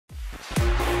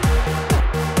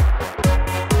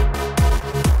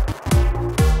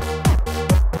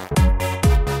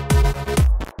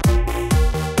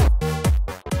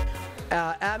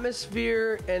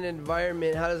atmosphere and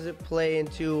environment, how does it play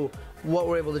into what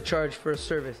we're able to charge for a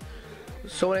service?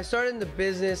 So when I started in the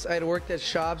business, I had worked at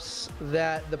shops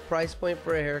that the price point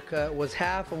for a haircut was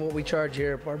half of what we charge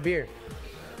here at Barber.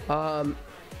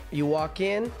 You walk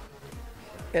in,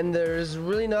 and there's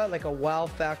really not like a wow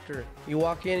factor. You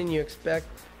walk in and you expect,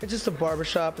 it's just a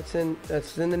barbershop, it's in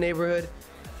the neighborhood.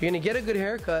 You're gonna get a good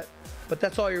haircut, but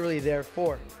that's all you're really there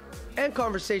for. And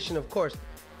conversation, of course.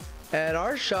 At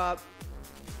our shop,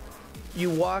 you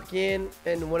walk in,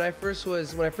 and when I first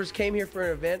came here for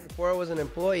an event, before I was an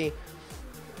employee,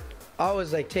 I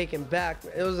was like taken back.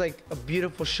 It was like a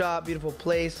beautiful shop, beautiful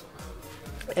place.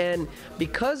 And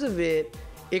because of it,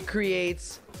 it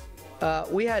creates,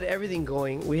 we had everything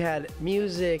going. We had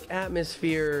music,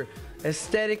 atmosphere,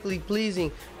 aesthetically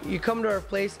pleasing. You come to our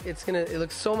place, it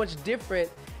looks so much different.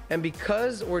 And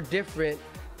because we're different,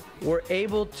 we're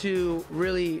able to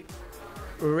really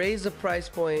raise the price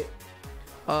point,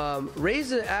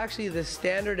 raise actually the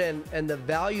standard and the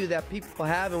value that people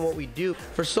have in what we do.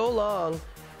 For so long,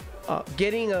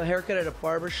 getting a haircut at a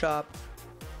barbershop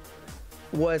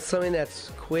was something that's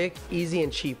quick, easy,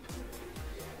 and cheap.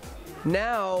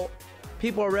 Now,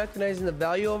 people are recognizing the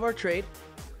value of our trade.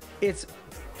 It's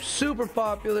super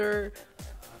popular.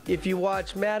 If you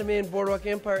watch Mad Men, Boardwalk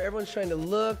Empire, everyone's trying to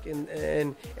look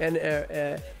and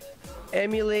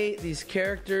emulate these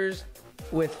characters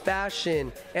with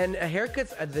fashion, and a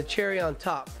haircut's the cherry on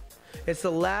top. It's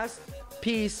the last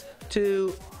piece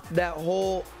to that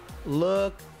whole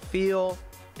look, feel,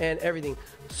 and everything.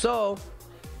 So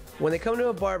when they come to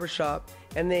a barbershop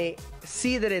and they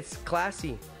see that it's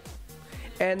classy,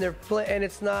 and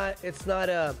it's not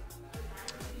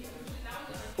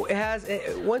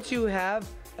once you have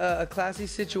a classy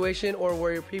situation, or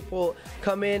where people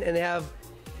come in and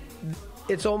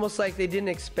it's almost like they didn't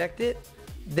expect it,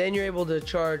 then you're able to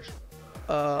charge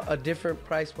a different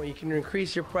price point. You can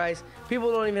increase your price.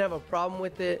 People don't even have a problem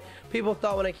with it. People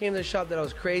thought when I came to the shop that I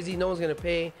was crazy. No one's gonna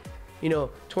pay,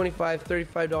 $25,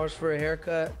 $35 for a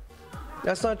haircut.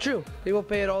 That's not true. People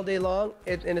pay it all day long,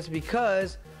 and it's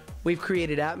because we've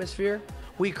created atmosphere.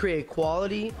 We create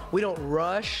quality. We don't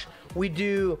rush. We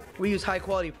use high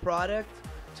quality product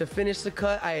to finish the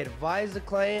cut. I advise the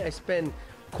client. I spend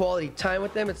quality time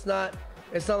with them. It's not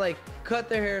like cut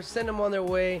their hair, send them on their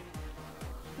way.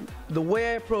 The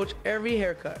way I approach every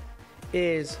haircut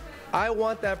is I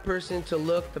want that person to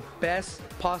look the best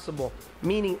possible,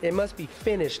 meaning it must be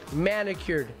finished,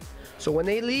 manicured. So when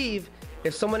they leave,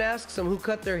 if someone asks them who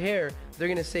cut their hair, they're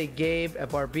gonna say Gabe at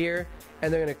Barber,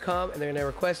 and they're gonna come and they're gonna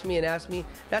request me and ask me.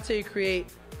 That's how you create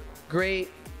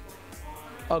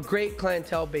a great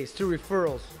clientele base, through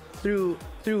referrals, through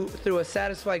a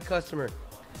satisfied customer.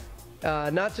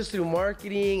 Not just through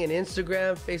marketing and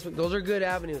Instagram, Facebook. Those are good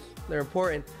avenues. They're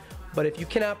important. But if you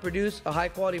cannot produce a high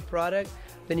quality product,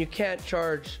 then you can't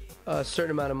charge a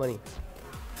certain amount of money.